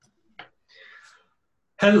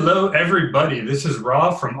Hello, everybody. This is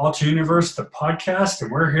Rob from Alter Universe, the podcast,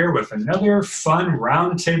 and we're here with another fun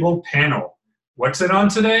roundtable panel. What's it on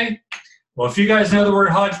today? Well, if you guys know the word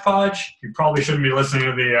hodgepodge, you probably shouldn't be listening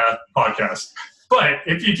to the podcast. But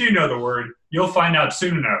if you do know the word, you'll find out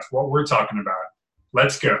soon enough what we're talking about.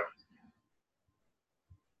 Let's go.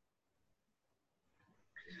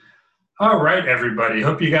 All right, everybody.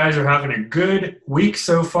 Hope you guys are having a good week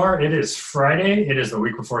so far. It is Friday. It is the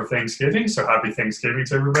week before Thanksgiving, so happy Thanksgiving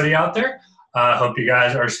to everybody out there. Hope you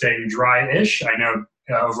guys are staying dry-ish. I know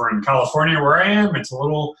over in California where I am, it's a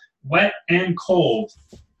little wet and cold,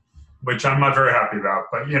 which I'm not very happy about,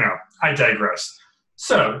 but, I digress.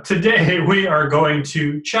 So today we are going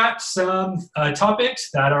to chat some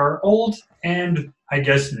topics that are old and, I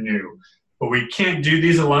guess, new, but we can't do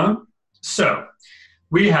these alone. So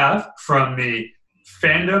we have from the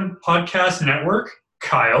Fandom Podcast Network,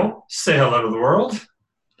 Kyle. Say hello to the world.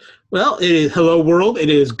 Well, hello, world. It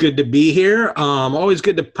is good to be here. Always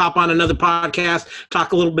good to pop on another podcast,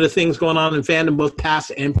 talk a little bit of things going on in fandom, both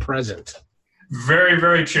past and present. Very,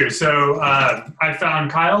 very true. So I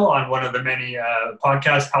found Kyle on one of the many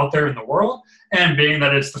podcasts out there in the world, and being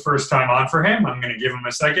that it's the first time on for him, I'm going to give him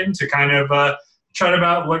a second to kind of chat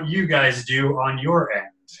about what you guys do on your end.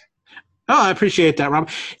 Oh, I appreciate that, Rob.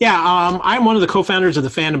 Yeah, I'm one of the co-founders of the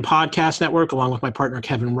Fandom Podcast Network, along with my partner,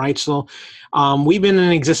 Kevin Reitzel. We've been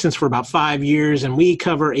in existence for about 5 years, and we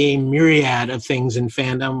cover a myriad of things in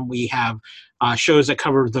fandom. We have shows that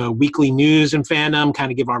cover the weekly news in fandom,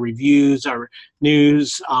 kind of give our reviews, our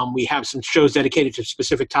news. We have some shows dedicated to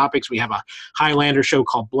specific topics. We have a Highlander show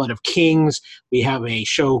called Blood of Kings. We have a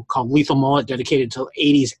show called Lethal Mullet dedicated to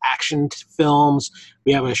 80s action films.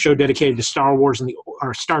 We have a show dedicated to Star Wars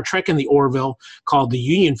or Star Trek in the Orville called The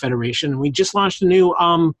Union Federation. And we just launched a new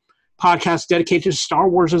podcast dedicated to Star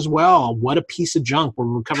Wars as well. What a Piece of Junk.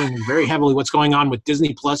 We're covering very heavily what's going on with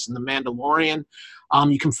Disney Plus and The Mandalorian.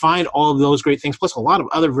 You can find all of those great things, plus a lot of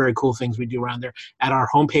other very cool things we do around there at our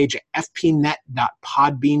homepage at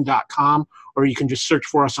fpnet.podbean.com, or you can just search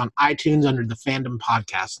for us on iTunes under the Fandom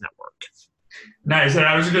Podcast Network. Nice. And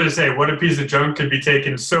I was going to say, What a Piece of Junk could be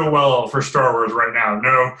taken so well for Star Wars right now.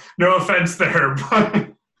 No offense there, but...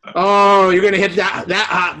 Oh, you're going to hit that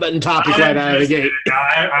hot button topic right out of the gate.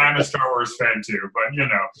 I'm a Star Wars fan too, but,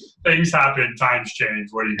 things happen, times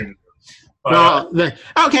change. What are you going to do?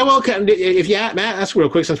 Okay, well, if you Matt, ask real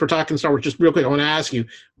quick, since we're talking Star Wars, just real quick, I want to ask you,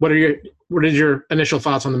 what is your initial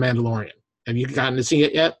thoughts on The Mandalorian? Have you gotten to see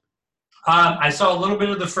it yet? I saw a little bit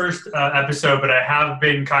of the first episode, but I have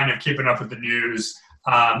been kind of keeping up with the news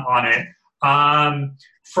on it.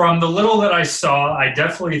 From the little that I saw, I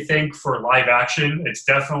definitely think for live action, it's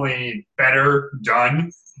definitely better done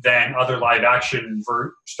than other live action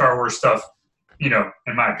for Star Wars stuff, in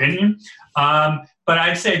my opinion. But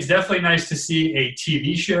I'd say it's definitely nice to see a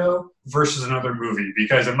TV show versus another movie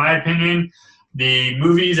because, in my opinion, the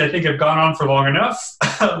movies, I think, have gone on for long enough.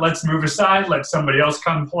 Let's move aside. Let somebody else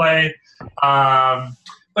come play.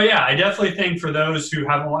 But, yeah, I definitely think for those who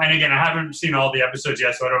haven't – and, again, I haven't seen all the episodes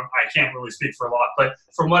yet, so I can't really speak for a lot. But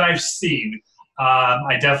from what I've seen,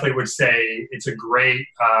 I definitely would say it's a great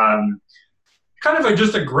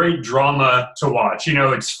just a great drama to watch.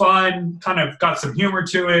 It's fun, kind of got some humor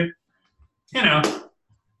to it. I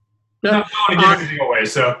don't want to give anything away,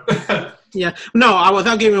 so. Yeah. No,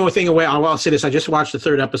 without giving anything away, I'll say this. I just watched the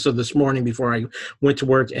third episode this morning before I went to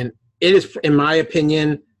work, and it is, in my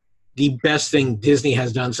opinion, the best thing Disney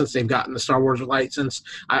has done since they've gotten the Star Wars license.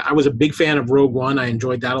 I was a big fan of Rogue One. I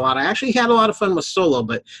enjoyed that a lot. I actually had a lot of fun with Solo,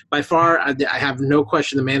 but by far, I have no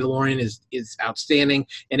question The Mandalorian is outstanding,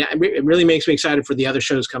 and it really makes me excited for the other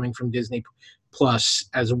shows coming from Disney Plus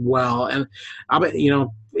as well. And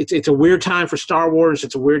it's a weird time for Star Wars.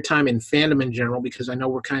 It's a weird time in fandom in general because I know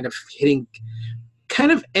we're kind of hitting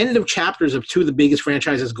end of chapters of two of the biggest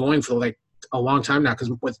franchises going for a long time now, because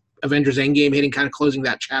with Avengers Endgame hitting, kind of closing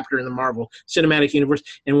that chapter in the Marvel Cinematic Universe,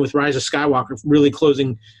 and with Rise of Skywalker really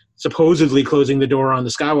supposedly closing the door on the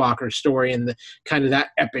Skywalker story and the kind of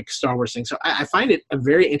that epic Star Wars thing. So I find it a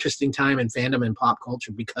very interesting time in fandom and pop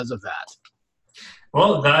culture because of that.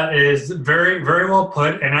 Well, that is very, very well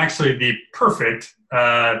put, and actually the perfect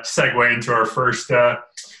segue into our first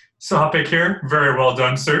topic here. Very well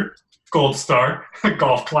done, sir. Gold star,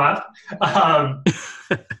 golf clap.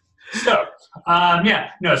 So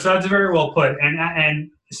that's very well put, and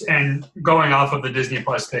going off of the Disney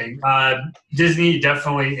Plus thing, Disney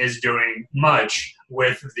definitely is doing much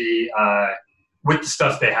with the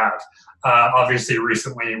stuff they have. Obviously,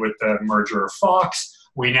 recently with the merger of Fox,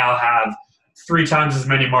 we now have 3 times as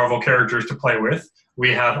many Marvel characters to play with.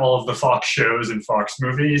 We have all of the Fox shows and Fox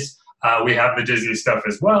movies. we have the Disney stuff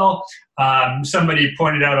as well. Somebody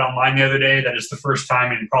pointed out online the other day that it's the first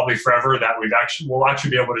time in probably forever that we'll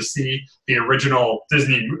actually be able to see the original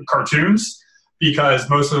Disney cartoons, because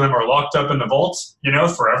most of them are locked up in the vaults,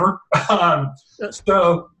 forever.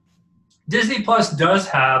 So Disney Plus does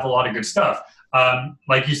have a lot of good stuff.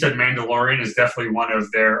 Like you said, Mandalorian is definitely one of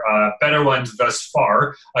their better ones thus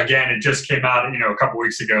far. Again, it just came out, a couple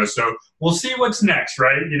weeks ago. So we'll see what's next,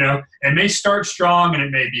 right? It may start strong and it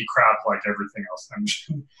may be crap like everything else.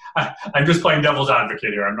 I'm just playing devil's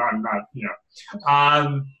advocate here. I'm not.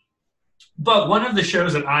 But one of the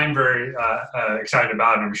shows that I'm very excited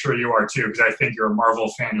about, and I'm sure you are too, because I think you're a Marvel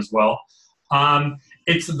fan as well.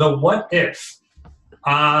 It's the What If.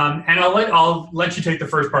 And I'll let you take the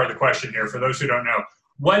first part of the question here for those who don't know.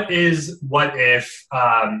 What is What If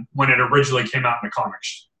when it originally came out in the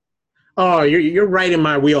comics? Oh, you're right in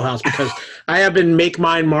my wheelhouse, because I have been Make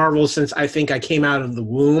Mine Marvel since I think I came out of the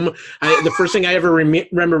womb. The first thing I ever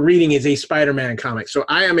remember reading is a Spider-Man comic. So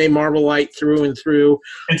I am a Marvelite through and through.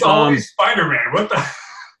 It's always Spider-Man. What the...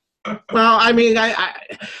 Well, I mean,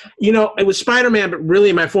 it was Spider-Man, but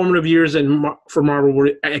really my formative years for Marvel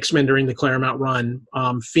were X-Men during the Claremont run,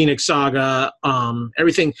 Phoenix Saga,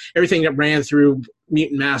 everything that ran through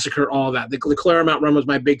Mutant Massacre, all that. The Claremont run was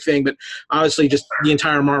my big thing, but obviously just the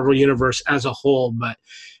entire Marvel universe as a whole. But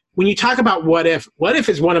when you talk about What If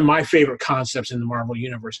is one of my favorite concepts in the Marvel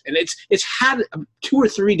universe, and it's had 2 or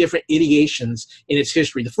 3 different iterations in its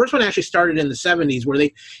history. The first one actually started in the 70s, where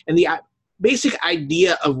the basic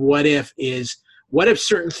idea of What If is, what if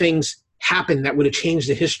certain things happened that would have changed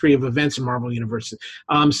the history of events in Marvel Universe?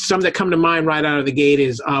 Some that come to mind right out of the gate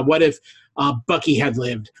is, what if Bucky had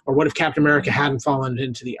lived? Or what if Captain America hadn't fallen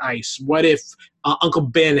into the ice? What if Uncle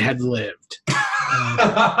Ben had lived? You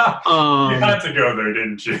had to go there,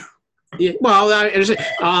 didn't you? Yeah, well,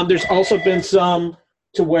 there's also been some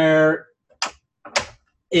to where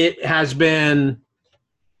it has been...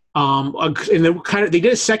 they did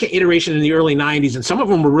a second iteration in the early 90s, and some of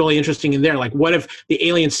them were really interesting in there. Like, what if the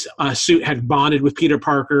alien suit had bonded with Peter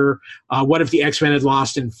Parker? What if the X-Men had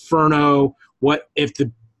lost Inferno? What if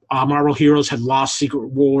the Marvel heroes had lost Secret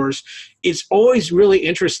Wars? It's always really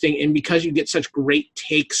interesting, and because you get such great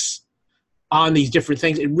takes on these different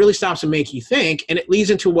things, it really stops and makes you think, and it leads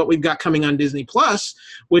into what we've got coming on Disney Plus,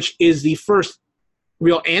 which is the first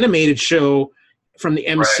real animated show from the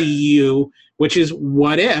MCU, right, which is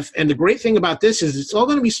What If. And the great thing about this is it's all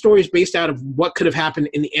going to be stories based out of what could have happened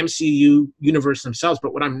in the MCU universe themselves.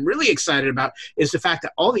 But what I'm really excited about is the fact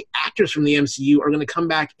that all the actors from the MCU are going to come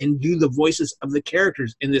back and do the voices of the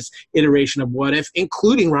characters in this iteration of What If,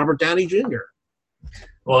 including Robert Downey Jr.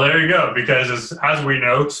 Well, there you go, because as we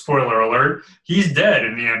know, spoiler alert, he's dead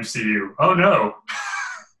in the MCU. Oh, no.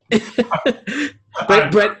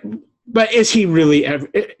 But is he really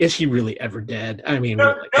ever dead? I mean,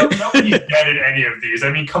 nobody's dead in any of these.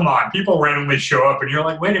 I mean, come on. People randomly show up and you're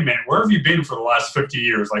like, wait a minute, where have you been for the last 50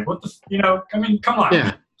 years? Like, what the, I mean, come on.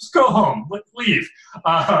 Yeah. Just go home. Leave.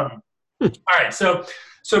 All right. So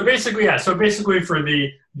basically, yeah. So basically for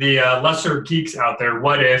the lesser geeks out there,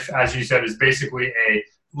 What If, as you said, is basically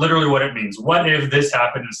literally what it means. What if this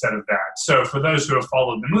happened instead of that? So for those who have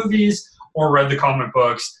followed the movies or read the comic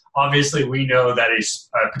books, obviously, we know that a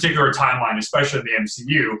particular timeline, especially the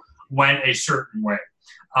MCU, went a certain way.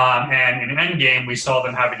 And in Endgame, we saw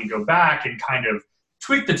them having to go back and kind of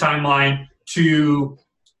tweak the timeline to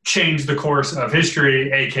change the course of history,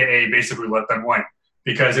 a.k.a. basically let them win.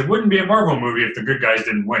 Because it wouldn't be a Marvel movie if the good guys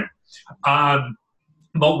didn't win. But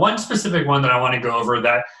one specific one that I want to go over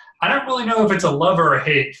that I don't really know if it's a love or a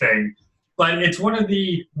hate thing, but it's one of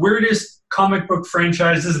the weirdest comic book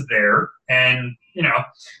franchises there. And,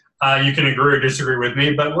 you can agree or disagree with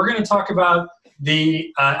me, but we're going to talk about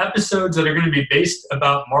the episodes that are going to be based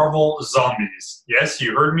about Marvel Zombies. Yes,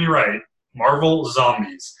 you heard me right. Marvel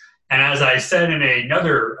Zombies. And as I said in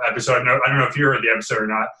another episode, I don't know if you heard the episode or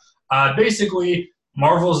not, basically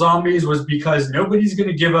Marvel Zombies was because nobody's going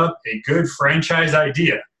to give up a good franchise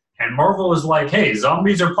idea. And Marvel was like, hey,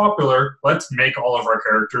 zombies are popular. Let's make all of our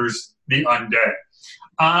characters the undead.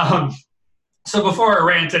 So before I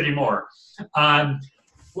rant anymore,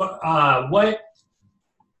 what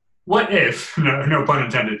if, no pun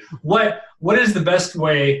intended, what is the best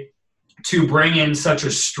way to bring in such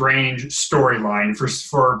a strange storyline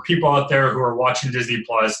for people out there who are watching Disney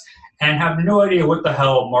Plus and have no idea what the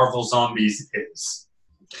hell Marvel Zombies is?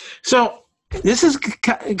 So this is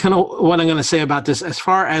kind of what I'm going to say about this. As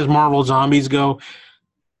far as Marvel Zombies go,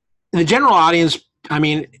 the general audience, I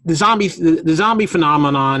mean, the zombie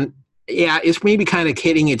phenomenon yeah, it's maybe kind of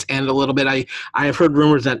hitting its end a little bit. I have heard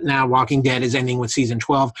rumors that now Walking Dead is ending with season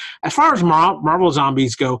 12. As far as Marvel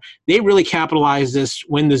Zombies go, they really capitalized this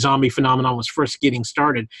when the zombie phenomenon was first getting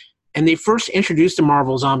started. And they first introduced the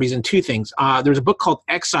Marvel Zombies in two things. There's a book called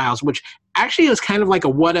Exiles, which actually is kind of like a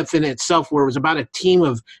what if in itself, where it was about a team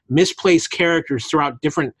of misplaced characters throughout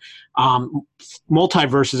different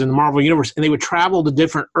multiverses in the Marvel universe, and they would travel to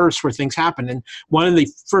different Earths where things happen. And one of the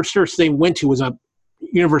first Earths they went to was a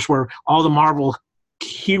universe where all the Marvel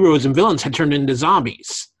heroes and villains had turned into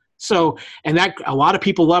zombies. So, and that a lot of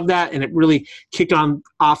people loved that, and it really kicked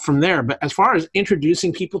off from there. But as far as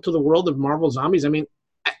introducing people to the world of Marvel Zombies, I mean,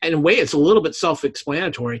 in a way, it's a little bit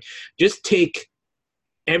self-explanatory. Just take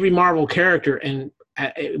every Marvel character and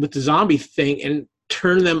with the zombie thing and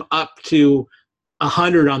turn them up to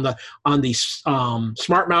 100 on the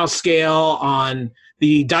smart mouse scale, on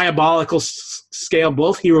the diabolical scale,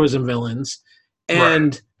 both heroes and villains.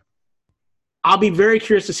 And right. I'll be very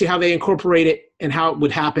curious to see how they incorporate it and how it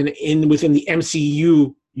would happen within the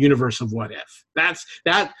MCU universe of What If.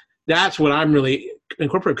 That's what I'm really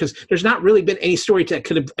incorporating, because there's not really been any story that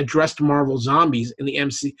could have addressed Marvel Zombies in the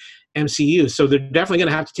MCU. So they're definitely going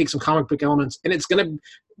to have to take some comic book elements, and it's going to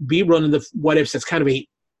be one of the What Ifs that's kind of a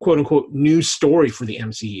quote-unquote new story for the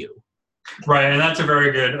MCU. Right, and that's a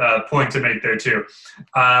very good point to make there, too.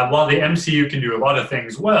 While the MCU can do a lot of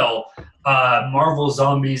things well, Marvel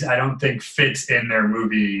Zombies, I don't think, fits in their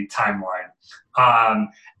movie timeline.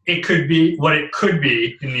 It could be what it could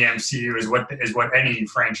be in the MCU is what any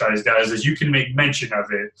franchise does, is you can make mention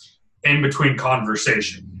of it in between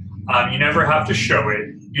conversation. You never have to show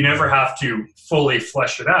it. You never have to fully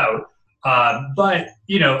flesh it out. But,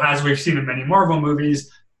 as we've seen in many Marvel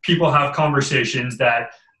movies, people have conversations that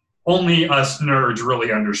only us nerds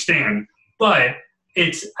really understand. But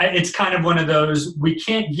it's kind of one of those, we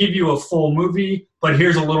can't give you a full movie, but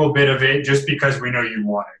here's a little bit of it just because we know you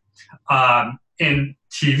want it. In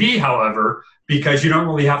TV, however, because you don't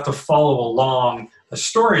really have to follow along a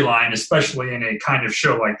storyline, especially in a kind of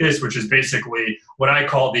show like this, which is basically what I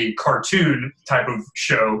call the cartoon type of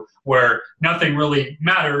show, where nothing really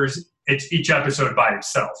matters. It's each episode by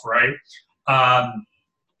itself, right?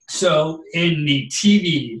 So in the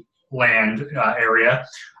TV land area,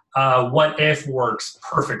 What If works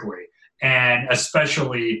perfectly, and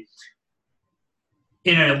especially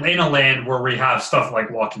in a land where we have stuff like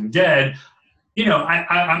Walking Dead.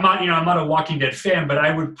 I'm not a Walking Dead fan, but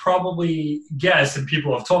I would probably guess, and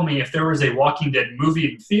people have told me, if there was a Walking Dead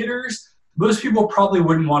movie in theaters, most people probably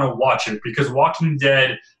wouldn't want to watch it, because Walking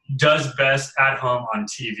Dead does best at home on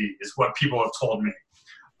TV, is what people have told me.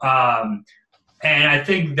 And I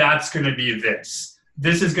think that's going to be this.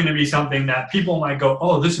 This is going to be something that people might go,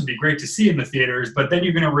 oh, this would be great to see in the theaters, but then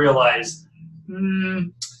you're going to realize,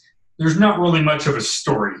 there's not really much of a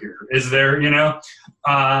story here, is there?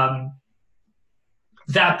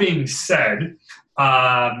 That being said,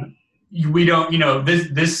 we don't.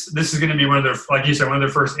 This is going to be one of their, like you said, one of their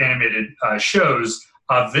first animated shows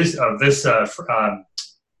of this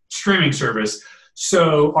streaming service.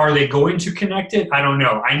 So, are they going to connect it? I don't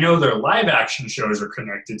know. I know their live action shows are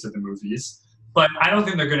connected to the movies, but I don't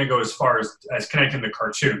think they're going to go as far as connecting the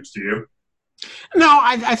cartoons. Do you? No,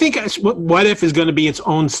 I think What If is going to be its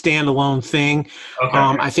own standalone thing. Okay.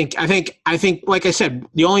 I think, like I said,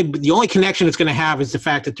 the only connection it's going to have is the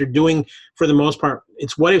fact that they're doing, for the most part,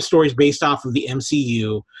 it's What If stories based off of the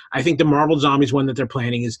MCU. I think the Marvel Zombies one that they're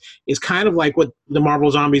planning is kind of like what the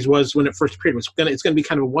Marvel Zombies was when it first appeared. It's going to be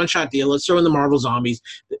kind of a one-shot deal. Let's throw in the Marvel Zombies.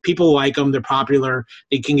 People like them. They're popular.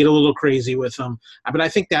 They can get a little crazy with them. But I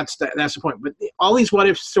think that's the point. But all these What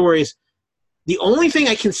If stories. The only thing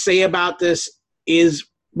I can say about this is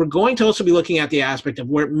we're going to also be looking at the aspect of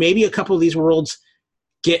where maybe a couple of these worlds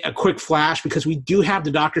get a quick flash, because we do have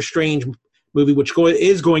the Doctor Strange movie, which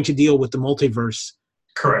is going to deal with the multiverse.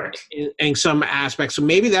 Correct. In some aspects. So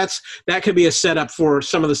maybe that could be a setup for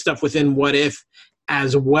some of the stuff within What If,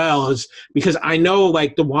 as well as, because I know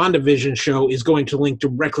like the WandaVision show is going to link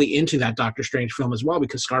directly into that Doctor Strange film as well,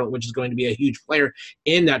 because Scarlet Witch is going to be a huge player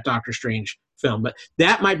in that Doctor Strange film. But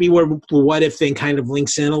that might be where the What If thing kind of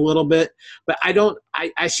links in a little bit. But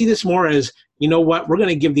I see this more as, you know what, we're going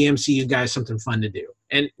to give the MCU guys something fun to do.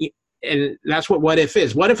 And that's what If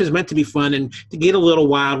is. What If is meant to be fun and to get a little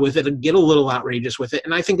wild with it and get a little outrageous with it.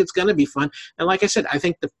 And I think it's going to be fun. And like I said, I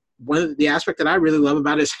think one of the aspect that I really love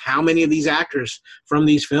about it is how many of these actors from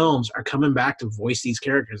these films are coming back to voice these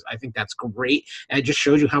characters. I think that's great. And it just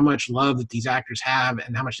shows you how much love that these actors have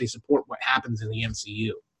and how much they support what happens in the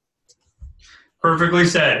MCU. Perfectly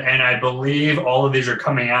said. And I believe all of these are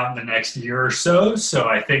coming out in the next year or so. So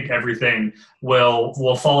I think everything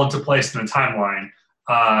will fall into place in the timeline.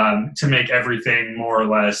 to make everything more or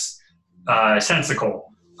less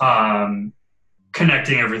sensical,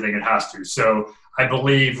 connecting everything it has to. So I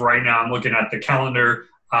believe right now I'm looking at the calendar.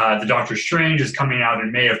 The Doctor Strange is coming out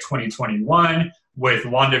in May of 2021, with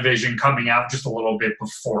WandaVision coming out just a little bit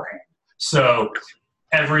beforehand. So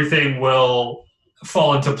everything will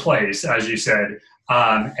fall into place, as you said,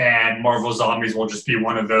 and Marvel Zombies will just be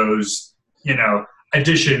one of those,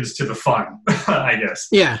 additions to the fun, I guess.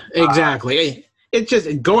 Yeah, exactly. It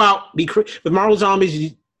just go out, with Marvel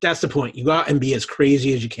Zombies. That's the point. You go out and be as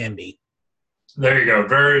crazy as you can be. There you go.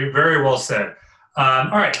 Very, very well said. All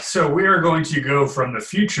right, so we are going to go from the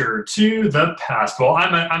future to the past. Well,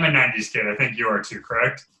 I'm a '90s kid. I think you are too,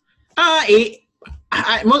 correct?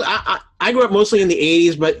 I grew up mostly in the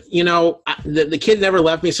 '80s, but the kid never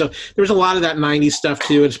left me. So there was a lot of that '90s stuff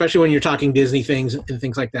too, especially when you're talking Disney things and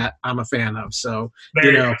things like that. I'm a fan of. So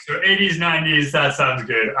there you go. So '80s, '90s. That sounds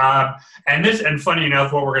good. And funny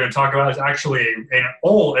enough, what we're going to talk about is actually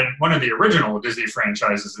one of the original Disney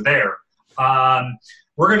franchises. There.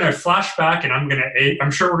 We're going to flash back, and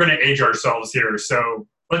I'm sure we're going to age ourselves here. So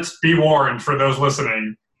let's be warned for those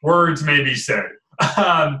listening. Words may be said.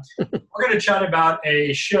 We're going to chat about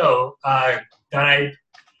a show that I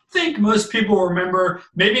think most people remember.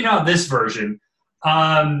 Maybe not this version.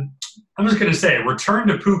 I'm just going to say, Return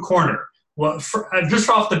to Pooh Corner. Well, just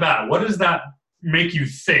off the bat, what does that make you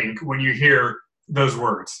think when you hear those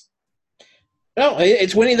words? Oh,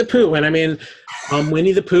 it's Winnie the Pooh. And I mean,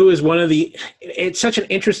 Winnie the Pooh is it's such an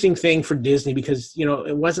interesting thing for Disney because,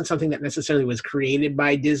 it wasn't something that necessarily was created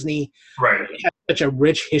by Disney. Right. It has such a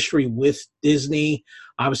rich history with Disney.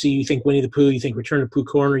 Obviously, you think Winnie the Pooh, you think Return to Pooh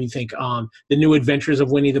Corner, you think The New Adventures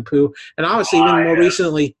of Winnie the Pooh. And obviously,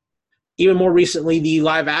 even more recently, the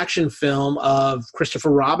live action film of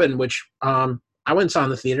Christopher Robin, which I went and saw in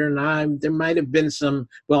the theater, and there might have been some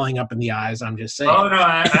welling up in the eyes. I'm just saying. Oh no,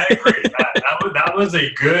 I agree. that was a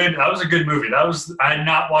good movie. I had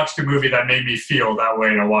not watched a movie that made me feel that way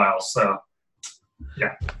in a while. So,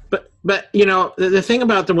 yeah. But the thing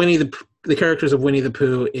about the characters of Winnie the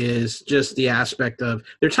Pooh is just the aspect of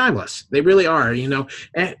they're timeless. They really are.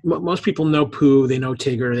 And most people know Pooh. They know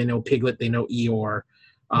Tigger. They know Piglet. They know Eeyore.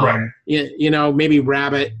 Right. Maybe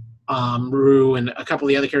Rabbit. Roo and a couple of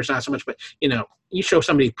the other characters, not so much, but you show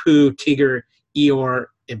somebody Pooh, Tigger, Eeyore,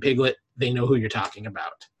 and Piglet, they know who you're talking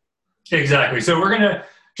about. Exactly. So we're gonna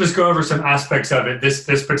just go over some aspects of it,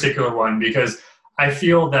 this particular one, because I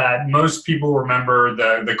feel that most people remember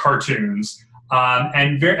the cartoons,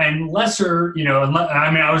 and lesser,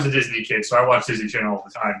 I was a Disney kid, so I watched Disney Channel all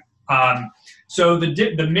the time. So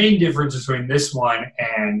the main difference between this one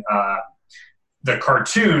and the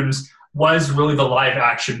cartoons was really the live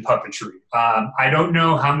action puppetry. I don't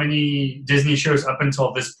know how many Disney shows up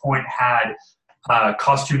until this point had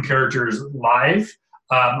costume characters live.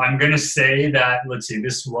 I'm going to say that, let's see,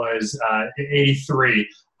 this was 83.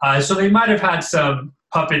 So they might have had some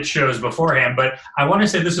puppet shows beforehand, but I want to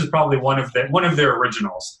say this is probably one of their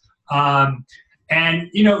originals. And,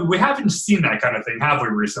 we haven't seen that kind of thing, have we,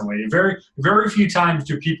 recently? Very, very few times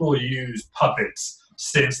do people use puppets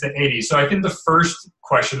since the 80s. So I think the first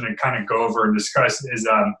question to kind of go over and discuss is,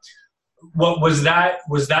 what was that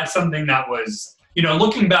something that was,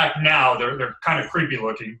 looking back now, they're kind of creepy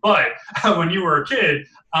looking, but when you were a kid,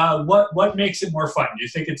 what makes it more fun? Do you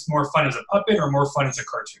think it's more fun as a puppet or more fun as a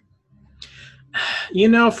cartoon?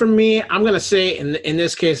 For me, I'm going to say in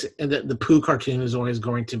this case, the Pooh cartoon is always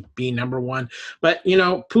going to be number one. But,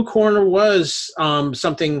 Pooh Corner was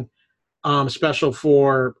something special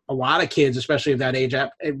for a lot of kids, especially of that age.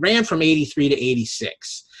 It ran from 83 to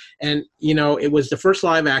 86. And, it was the first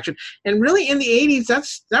live action. And really in the 80s,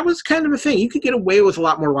 that was kind of a thing. You could get away with a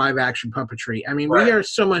lot more live action puppetry. I mean, right.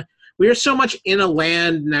 We are so much in a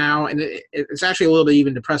land now, and it's actually a little bit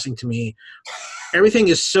even depressing to me. Everything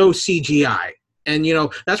is so CGI. And,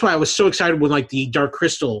 that's why I was so excited when, the Dark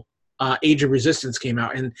Crystal Age of Resistance came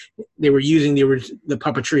out, and they were using the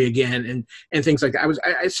puppetry again and things like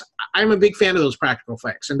that. I'm a big fan of those practical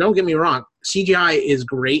effects. And don't get me wrong, CGI is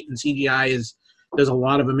great, and CGI does a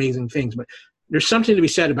lot of amazing things. But there's something to be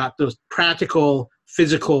said about those practical,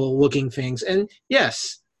 physical-looking things. And,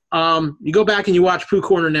 yes, you go back and you watch Pooh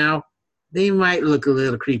Corner now, they might look a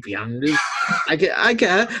little creepy. I'm not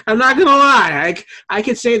gonna lie. I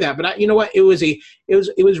could say that, but you know what? It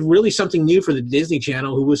was really something new for the Disney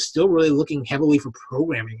Channel, who was still really looking heavily for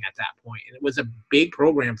programming at that point, and it was a big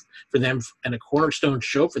program for them and a cornerstone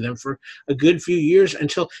show for them for a good few years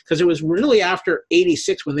because it was really after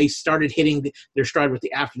 '86 when they started hitting their stride with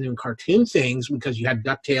the afternoon cartoon things, because you had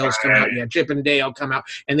DuckTales come out, you had Chip and Dale come out,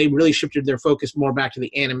 and they really shifted their focus more back to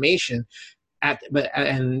the animation.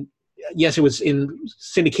 yes, it was in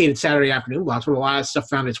syndicated Saturday afternoon blocks, but a lot of stuff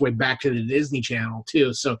found its way back to the Disney Channel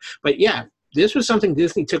too. So, but yeah, this was something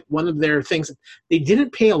Disney took one of their things they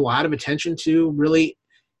didn't pay a lot of attention to really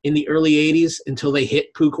in the early 80s until they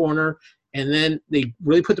hit Pooh Corner. And then they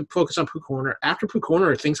really put the focus on Pooh Corner. After Pooh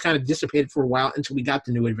Corner, things kind of dissipated for a while until we got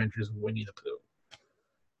the New Adventures of Winnie the Pooh.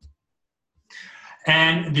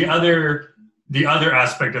 And the other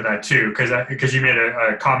aspect of that too, because you made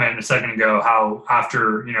a comment a second ago how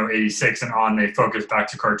after 86 and on they focused back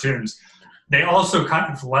to cartoons. They also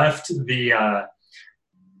kind of left the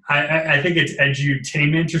I think it's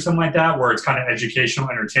edutainment or something like that, where it's kind of educational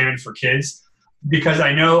entertainment for kids. Because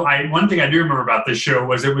I know one thing I do remember about this show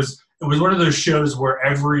was it was one of those shows where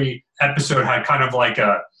every episode had kind of like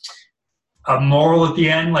a moral at the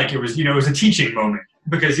end, like it was a teaching moment.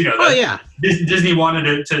 Because Disney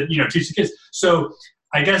wanted to teach the kids. So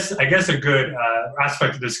I guess a good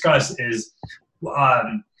aspect to discuss is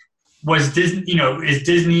was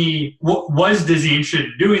Disney interested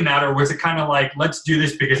in doing that, or was it kind of like, let's do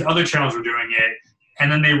this because other channels were doing it,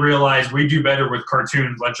 and then they realized we do better with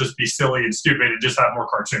cartoons, let's just be silly and stupid and just have more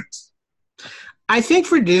cartoons? I think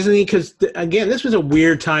for Disney, because, again, this was a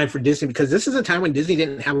weird time for Disney because this is a time when Disney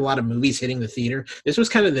didn't have a lot of movies hitting the theater. This was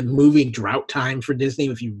kind of the movie drought time for Disney,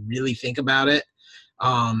 if you really think about it.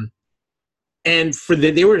 And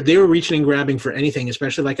they were reaching and grabbing for anything,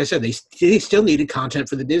 especially, like I said, they still needed content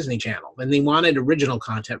for the Disney Channel. And they wanted original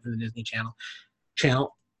content for the Disney Channel.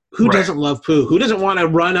 Who doesn't love Pooh? Who doesn't want to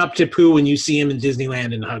run up to Pooh when you see him in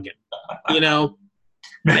Disneyland and hug him?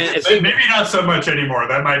 Maybe not so much anymore.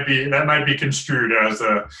 That might be construed as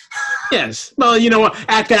a yes. Well,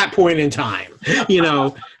 at that point in time,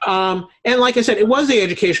 and like I said, it was the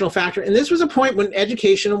educational factor, and this was a point when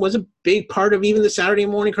education was a big part of even the Saturday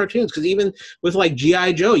morning cartoons. Because even with like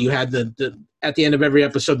G.I. Joe, you had the at the end of every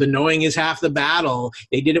episode, the knowing is half the battle.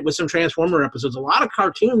 They did it with some Transformer episodes. A lot of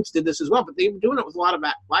cartoons did this as well, but they were doing it with a lot of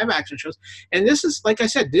live action shows. And this is, like I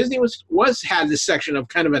said, Disney had this section of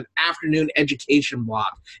kind of an afternoon education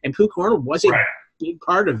block, and Pooh Corner was a big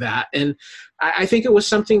part of that. And I think it was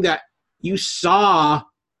something that you saw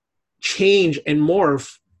change and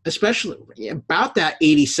morph, especially about that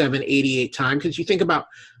 87, 88 time, because you think about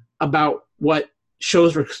what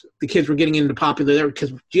shows the kids were getting into popular there,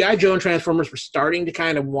 because G.I. Joe and Transformers were starting to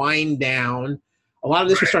kind of wind down. A lot of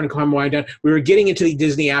this was starting to wind down. We were getting into the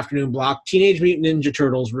Disney afternoon block. Teenage Mutant Ninja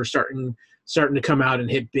Turtles were starting to come out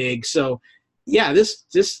and hit big. So yeah,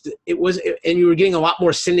 it was, and you were getting a lot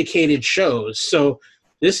more syndicated shows. So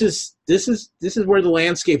this is where the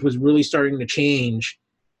landscape was really starting to change.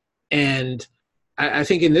 And I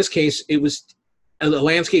think in this case, it was the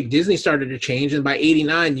landscape Disney started to change. And by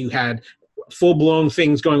 89, you had full-blown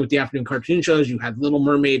things going with the afternoon cartoon shows. You had Little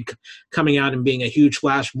Mermaid coming out and being a huge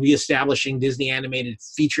flash, reestablishing Disney animated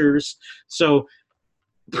features. So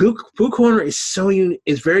Pooh Corner is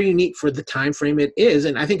very unique for the time frame it is,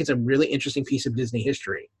 and I think it's a really interesting piece of Disney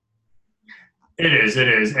history. It is.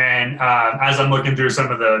 And as I'm looking through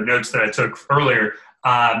some of the notes that I took earlier,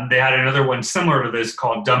 they had another one similar to this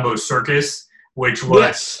called Dumbo Circus, which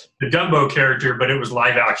was the Dumbo character, but it was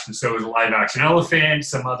live action. So it was a live action elephant,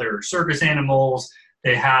 some other circus animals.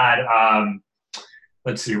 They had,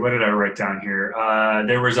 let's see, what did I write down here?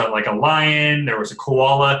 There was a lion, there was a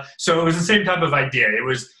koala. So it was the same type of idea. It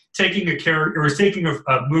was taking a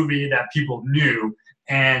movie that people knew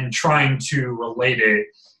and trying to relate it,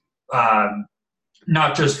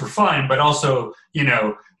 not just for fun, but also,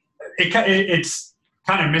 it's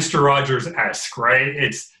kind of Mr. Rogers-esque, right?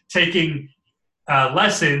 It's taking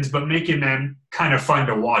lessons, but making them kind of fun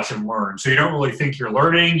to watch and learn. So you don't really think you're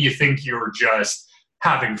learning; you think you're just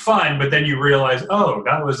having fun. But then you realize, oh,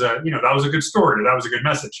 that was a good story. That was a good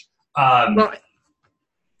message. Well,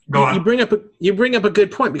 go on. You bring up a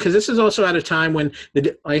good point, because this is also at a time when,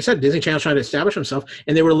 like I said, Disney Channel trying to establish themselves,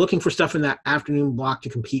 and they were looking for stuff in that afternoon block to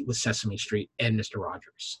compete with Sesame Street and Mr.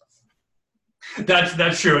 Rogers.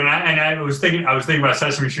 That's true, and I was thinking about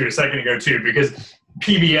Sesame Street a second ago too, because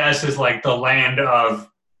PBS is like the land of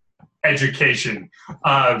education.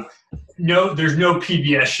 There's no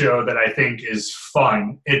PBS show that I think is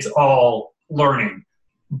fun. It's all learning,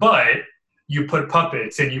 but you put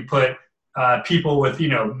puppets and you put people with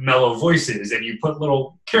mellow voices and you put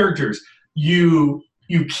little characters. You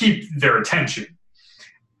keep their attention.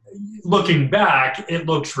 Looking back, it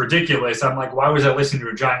looks ridiculous. I'm like, why was I listening to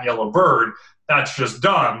a giant yellow bird? That's just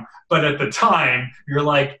dumb. But at the time, you're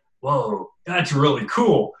like, whoa, that's really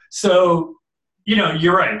cool. So,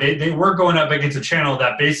 you're right. They were going up against a channel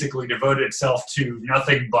that basically devoted itself to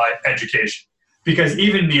nothing but education. Because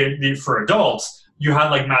even for adults, you had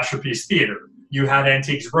like Masterpiece Theater. You had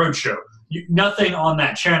Antiques Roadshow. nothing on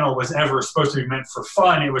that channel was ever supposed to be meant for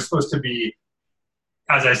fun. It was supposed to be,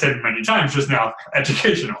 as I said many times just now,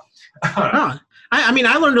 educational. Huh. I mean,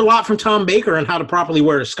 I learned a lot from Tom Baker on how to properly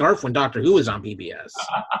wear a scarf when Doctor Who was on PBS.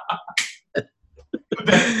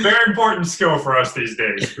 Very important skill for us these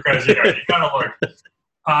days, because you gotta look.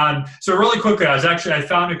 So really quickly, I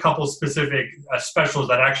found a couple specific specials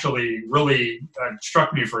that actually really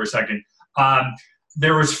struck me for a second.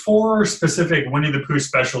 There was 4 specific Winnie the Pooh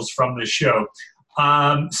specials from this show,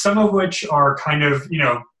 some of which are kind of,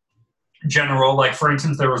 general. Like, for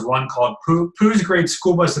instance, there was one called Pooh's Great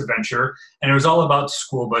School Bus Adventure, and it was all about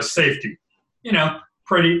school bus safety.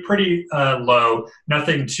 Pretty low,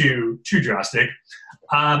 nothing too drastic.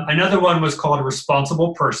 Another one was called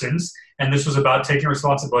Responsible Persons, and this was about taking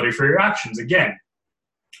responsibility for your actions. Again,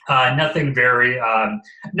 nothing very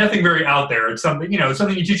out there. It's something,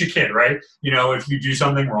 something you teach a kid, right? If you do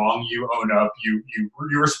something wrong, you own up,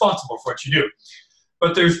 you're responsible for what you do.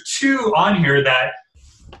 But there's 2 on here that,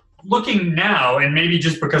 looking now, and maybe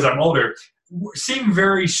just because I'm older, seem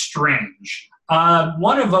very strange.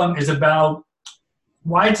 One of them is about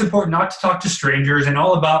why it's important not to talk to strangers, and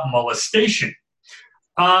all about molestation.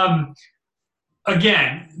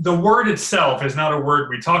 Again, the word itself is not a word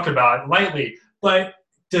we talk about lightly, but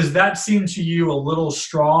does that seem to you a little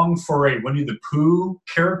strong for a Winnie the Pooh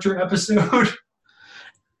character episode?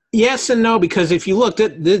 Yes and no, because if you looked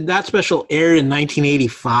at that special aired in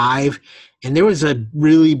 1985, and there was a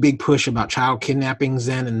really big push about child kidnappings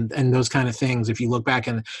then and those kind of things, if you look back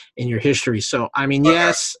in your history. So, I mean,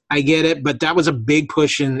 yes, I get it, but that was a big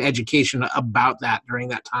push in education about that during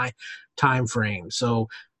that time frame. So,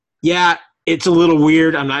 yeah, it's a little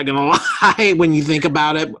weird. I'm not going to lie when you think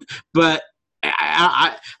about it. But,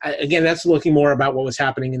 I again, that's looking more about what was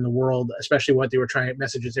happening in the world, especially what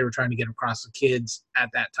messages they were trying to get across to kids at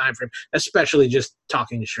that time frame, especially just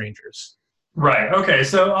talking to strangers. Right. Okay.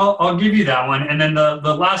 So I'll give you that one, and then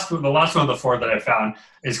the last one of the 4 that I found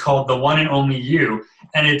is called The One and Only You,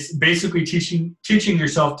 and it's basically teaching kids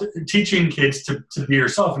to be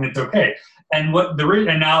yourself, and it's okay. And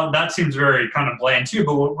and now that seems very kind of bland too,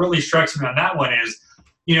 but what really strikes me on that one is,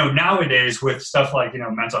 nowadays with stuff like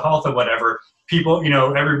mental health or whatever, people,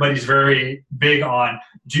 everybody's very big on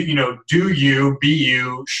do you, be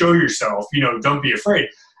you, show yourself, don't be afraid.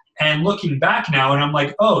 And looking back now, and I'm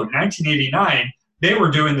like, 1989, they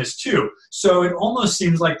were doing this too. So it almost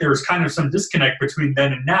seems like there was kind of some disconnect between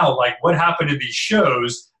then and now. Like, what happened to these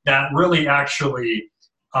shows that really actually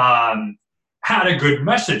had a good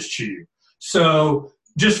message to you? So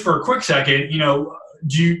just for a quick second,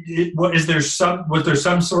 was there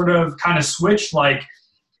some sort of kind of switch, like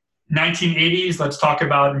 1980s, let's talk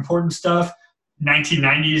about important stuff,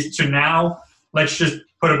 1990s to now, let's just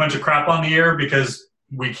put a bunch of crap on the air because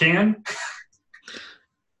we can?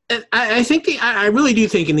 I think I really do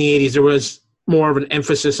think in the 80s there was more of an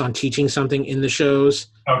emphasis on teaching something in the shows.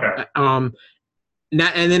 Okay. And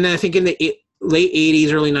then I think in the late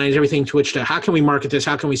 80s, early 90s, everything switched to how can we market this?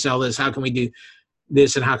 How can we sell this? How can we do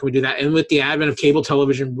this? And how can we do that? And with the advent of cable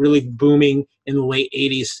television really booming in the late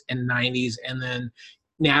 80s and 90s, and then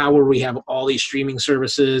now where we have all these streaming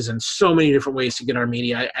services and so many different ways to get our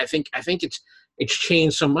media, I think it's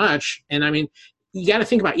changed so much. And I mean, you got to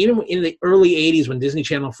think about, even in the early 80s when Disney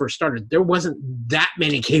Channel first started, there wasn't that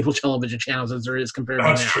many cable television channels as there is compared to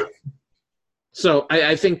now. True. So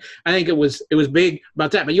I think it was big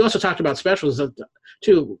about that. But you also talked about specials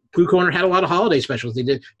too. Pooh Corner had a lot of holiday specials. They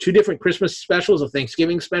did 2 different Christmas specials, a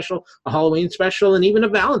Thanksgiving special, a Halloween special, and even a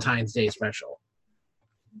Valentine's Day special.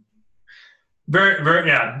 Very, very,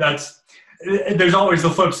 yeah. There's always the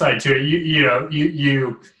flip side to it.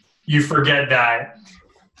 You forget that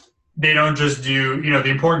they don't just do, the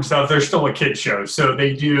important stuff. They're still a kid show. So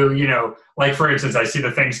they do, like, for instance, I see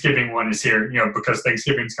the Thanksgiving one is here, because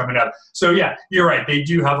Thanksgiving's coming up. So yeah, you're right. They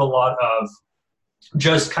do have a lot of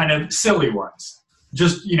just kind of silly ones.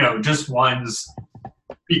 Just ones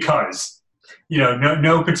because,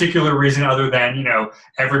 no particular reason other than,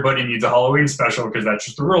 everybody needs a Halloween special because that's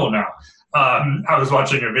just the rule now. I was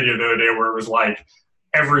watching a video the other day where it was like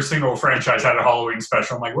every single franchise had a Halloween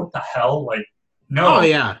special. I'm like, what the hell? Like, no. Oh,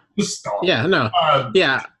 yeah. Just stop. Yeah, no.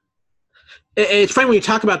 Yeah. It's funny when you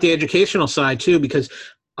talk about the educational side, too, because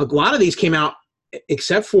a lot of these came out,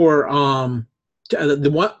 except for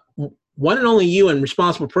the One and Only You and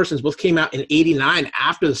Responsible Persons both came out in 89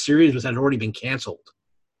 after the series had already been canceled.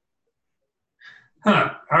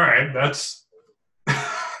 Huh. All right. That's...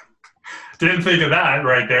 Didn't think of that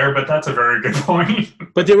right there, but that's a very good point.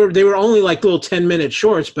 But they were only like little 10-minute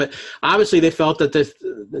shorts, but obviously they felt that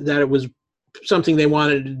it was something they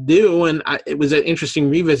wanted to do, and it was an interesting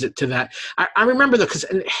revisit to that. I remember because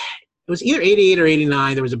it was either 88 or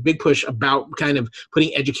 89. There was a big push about kind of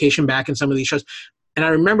putting education back in some of these shows. And I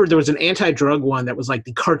remember there was an anti-drug one that was like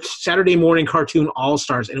the Saturday morning cartoon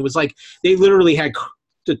All-Stars. And it was like they literally had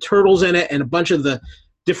the Turtles in it and a bunch of the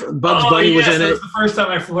different Bugs Bunny was in it. That was the first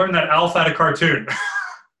time I learned that Alf had a cartoon.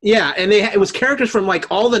 Yeah, and it was characters from like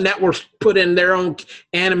all the networks put in their own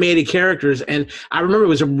animated characters. And I remember it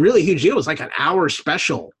was a really huge deal. It was like an hour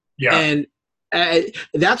special. Yeah. And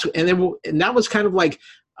that was kind of like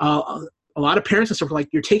a lot of parents and stuff were like,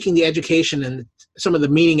 you're taking the education and some of the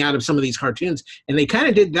meaning out of some of these cartoons. And they kind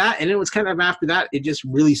of did that. And it was kind of after that, it just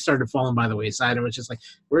really started falling by the wayside. And it was just like,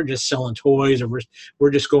 we're just selling toys, or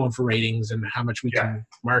we're just going for ratings and how much we can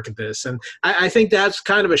market this. And I think that's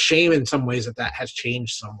kind of a shame in some ways that has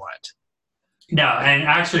changed somewhat. Yeah. And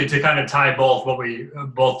actually to kind of tie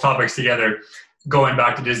both topics together, going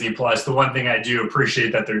back to Disney Plus, the one thing I do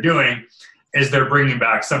appreciate that they're doing is they're bringing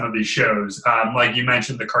back some of these shows. Like you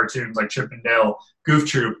mentioned, the cartoons like Chip and Dale, Goof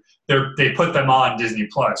Troop, they put them on Disney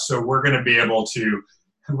Plus. So we're going to be able to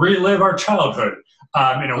relive our childhood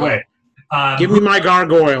in a way. Give me my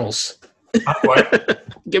gargoyles. What?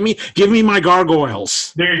 give me my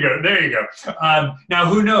gargoyles. There you go. Now,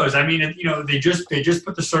 who knows? I mean, they just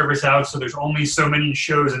put the service out, so there's only so many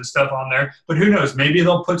shows and stuff on there. But who knows? Maybe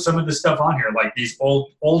they'll put some of the stuff on here, like these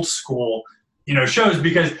old school shows,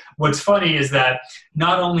 because what's funny is that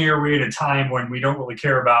not only are we at a time when we don't really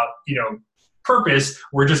care about, purpose,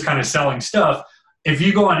 we're just kind of selling stuff. If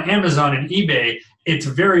you go on Amazon and eBay, it's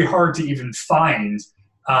very hard to even find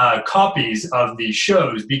copies of these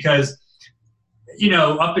shows because,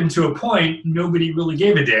 up until a point, nobody really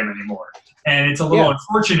gave a damn anymore. And it's a little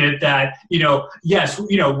unfortunate that, yes,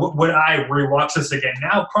 would I rewatch this again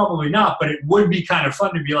now? Probably not, but it would be kind of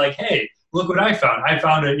fun to be like, hey, look what I found. I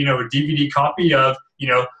found a DVD copy of,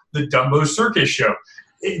 the Dumbo Circus show.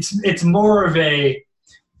 It's more of a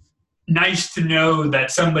nice to know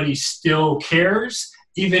that somebody still cares,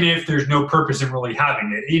 even if there's no purpose in really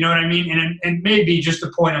having it. You know what I mean? And maybe just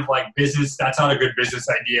a point of like business, that's not a good business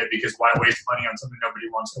idea because why waste money on something nobody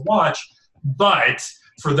wants to watch? But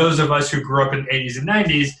for those of us who grew up in the 80s and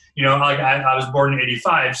 90s, like I was born in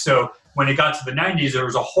 85. So when it got to the 90s, there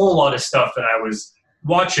was a whole lot of stuff that I was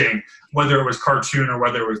watching, whether it was cartoon or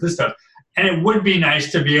whether it was this stuff. And it would be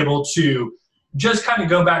nice to be able to just kind of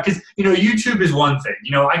go back because, YouTube is one thing.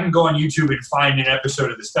 I can go on YouTube and find an episode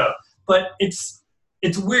of the stuff. But it's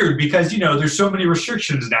weird because, there's so many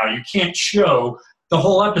restrictions now. You can't show the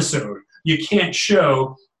whole episode. You can't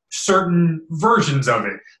show certain versions of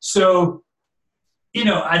it. So,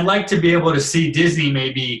 I'd like to be able to see Disney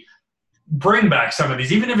maybe bring back some of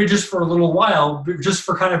these, even if it's just for a little while, just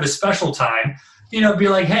for kind of a special time. Be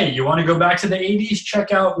like, hey, you want to go back to the 80s?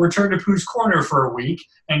 Check out Return to Pooh's Corner for a week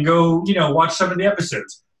and go, watch some of the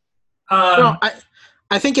episodes. I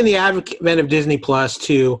think in the advent of Disney Plus,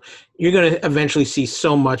 too, you're going to eventually see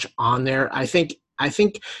so much on there. I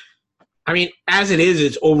mean, as it is,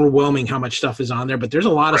 it's overwhelming how much stuff is on there, but there's a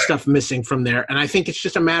lot of stuff missing from there. And I think it's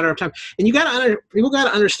just a matter of time. And people got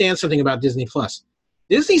to understand something about Disney Plus.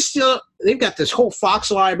 They've got this whole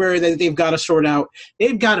Fox library that they've got to sort out.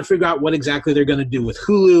 They've got to figure out what exactly they're going to do with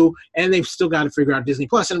Hulu, and they've still got to figure out Disney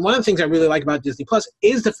Plus. And one of the things I really like about Disney Plus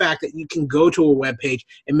is the fact that you can go to a web page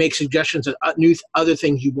and make suggestions of other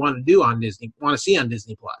things you want to see on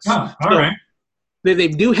Disney Plus. Oh, all right. They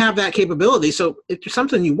do have that capability. So if there's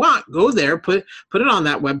something you want, go there, put it on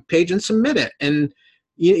that web page and submit it. And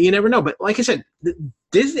you never know. But like I said,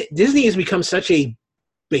 Disney has become such a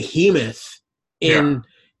behemoth in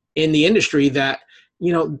the industry that,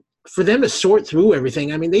 for them to sort through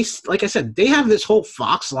everything, I mean, like I said, they have this whole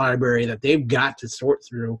Fox library that they've got to sort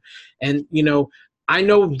through. And, I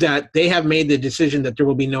know that they have made the decision that there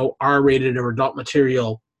will be no R-rated or adult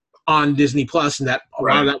material on Disney Plus, and that a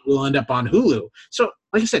lot of that will end up on Hulu. So,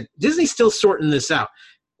 like I said, Disney's still sorting this out.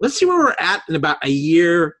 Let's see where we're at in about a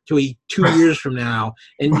year to 2 years from now,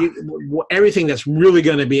 and everything that's really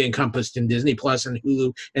going to be encompassed in Disney Plus and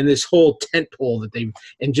Hulu, and this whole tentpole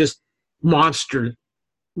and just monster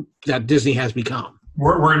that Disney has become.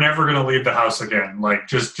 We're never going to leave the house again. Like,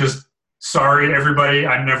 just sorry, everybody.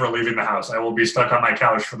 I'm never leaving the house. I will be stuck on my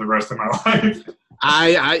couch for the rest of my life.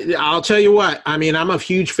 I'll tell you what. I mean, I'm a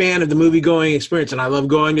huge fan of the movie-going experience, and I love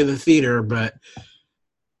going to the theater, but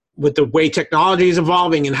with the way technology is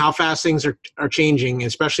evolving and how fast things are changing,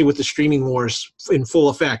 especially with the streaming wars in full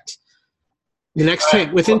effect,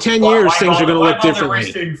 within 10 years, things are going to look differently.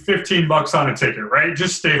 Wasting $15 on a ticket, right?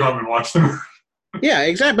 Just stay home and watch the movie. Yeah,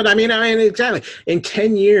 exactly. But I mean, exactly. In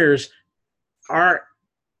 10 years, our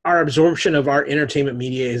absorption of our entertainment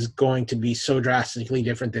media is going to be so drastically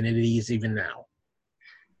different than it is even now.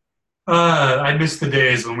 I miss the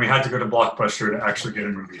days when we had to go to Blockbuster to actually get a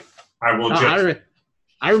movie. I will just.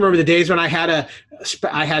 I remember the days when I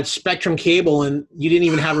had Spectrum cable and you didn't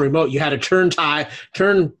even have a remote. You had a turn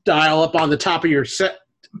dial up on the top of your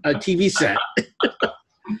TV set.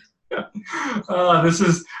 This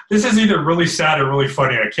is either really sad or really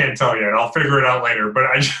funny. I can't tell yet. I'll figure it out later. But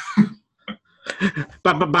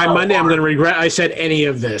But by Monday, I'm going to regret I said any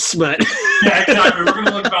of this. But yeah, exactly. We're going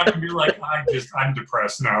to look back and be like, I'm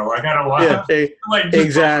depressed now. Like I don't want. Yeah,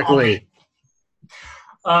 exactly.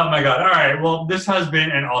 Oh my God. All right. Well, this has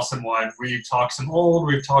been an awesome one. We've talked some old,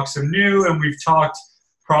 we've talked some new, and we've talked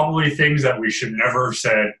probably things that we should never have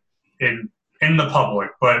said in the public.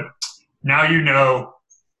 But now you know.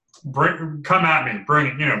 Come at me.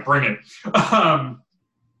 Bring it. Bring it. All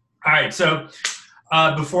right. So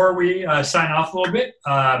before we sign off a little bit,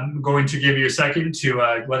 I'm going to give you a second to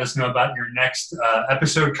let us know about your next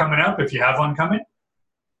episode coming up, if you have one coming.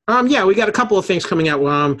 Yeah, we got a couple of things coming out.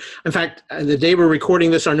 In fact, the day we're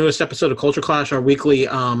recording this, our newest episode of Culture Clash, our weekly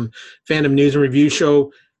fandom news and review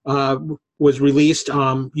show, was released.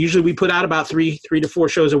 Usually we put out about three to four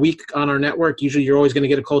shows a week on our network. Usually you're always going to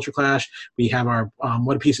get a Culture Clash. We have our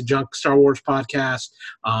What a Piece of Junk Star Wars podcast,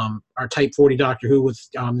 our Type 40 Doctor Who with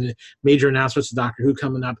the major announcements of Doctor Who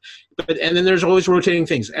coming up. And then there's always rotating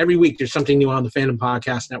things. Every week there's something new on the Fandom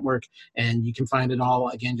Podcast Network, and you can find it all.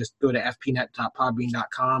 Again, just go to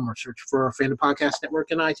fpnet.podbean.com or search for our Fandom Podcast Network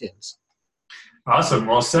in iTunes. Awesome.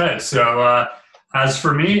 Well said. So, as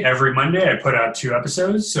for me, every Monday I put out 2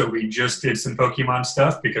 episodes. So we just did some Pokemon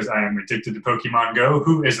stuff because I am addicted to Pokemon Go.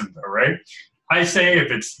 Who isn't, though, right? I say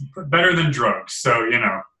if it's better than drugs. So,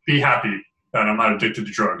 be happy that I'm not addicted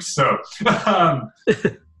to drugs. So,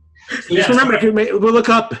 just remember, we'll look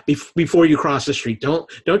up before you cross the street. Don't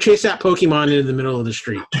chase that Pokemon into the middle of the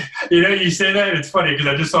street. You say that, and it's funny because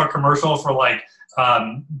I just saw a commercial for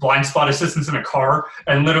blind spot assistance in a car,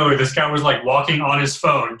 and literally this guy was walking on his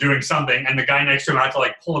phone doing something, and the guy next to him had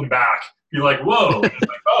to pull him back, be like, whoa, and it's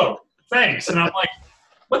oh, thanks. And I'm like,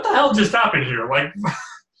 what the hell just happened here?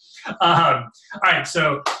 All right,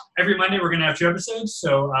 so every Monday we're gonna have 2 episodes.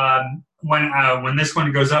 So when this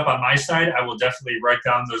one goes up on my side, I will definitely write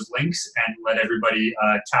down those links and let everybody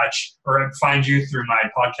attach or find you through my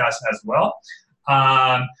podcast as well.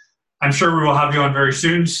 I'm sure we will have you on very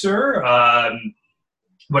soon, sir.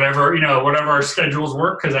 Whatever our schedules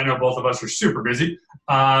work, because I know both of us are super busy.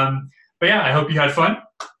 But yeah, I hope you had fun.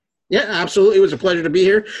 Yeah, absolutely. It was a pleasure to be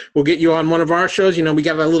here. We'll get you on one of our shows. We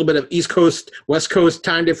got a little bit of East Coast, West Coast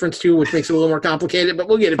time difference too, which makes it a little more complicated, but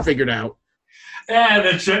we'll get it figured out. And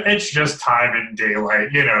it's just time and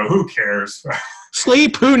daylight. Who cares?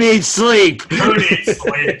 Sleep? Who needs sleep? Who needs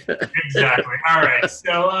sleep? Exactly. All right.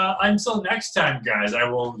 So until next time, guys, I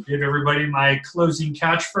will give everybody my closing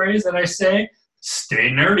catchphrase that I say, stay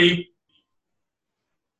nerdy.